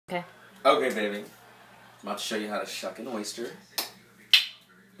Okay, baby. I'm about to show you how to shuck an oyster.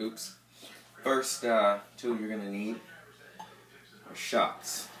 Oops. First tool you're going to need are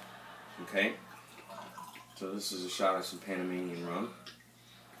shots. Okay? So this is a shot of some Panamanian rum.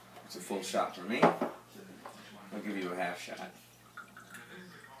 It's a full shot for me. I'll give you a half shot.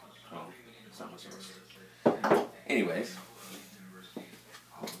 Well, it's not much worse. Anyways.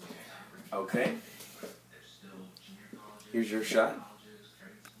 Okay. Here's your shot.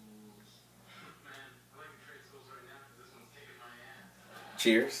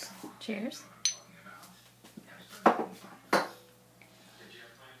 Cheers. Cheers.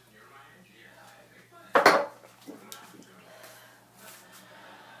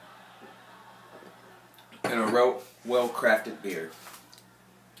 And a well-crafted beer.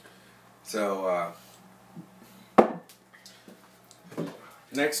 So,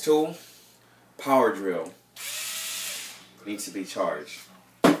 next tool, power drill. Needs to be charged.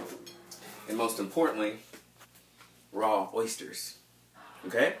 And most importantly, raw oysters.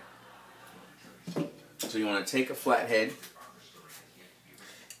 Okay? So you want to take a flathead,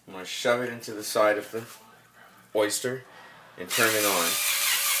 you want to shove it into the side of the oyster and turn it on.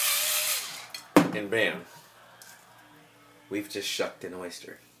 And bam, we've just shucked an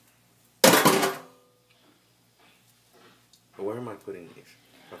oyster. But where am I putting these?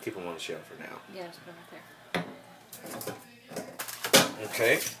 I'll keep them on the shelf for now. Yeah, just put them right there.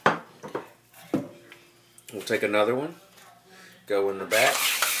 Okay. We'll take another one. Go in the back.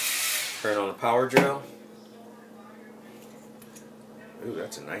 Turn on the power drill. Ooh,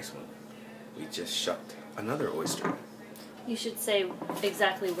 that's a nice one. We just shucked another oyster. You should say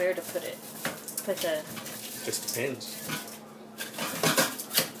exactly where to put it. Put the... Just depends.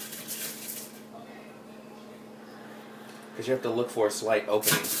 Because you have to look for a slight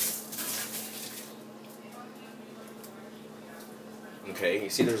opening. Okay, you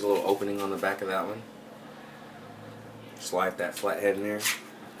see there's a little opening on the back of that one? Slide that flathead in there.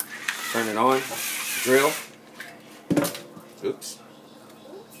 Turn it on. Drill. Oops.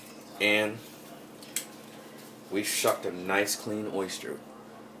 And we shucked a nice clean oyster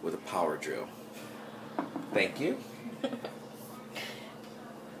with a power drill. Thank you. Am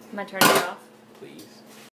I turning it off? Please.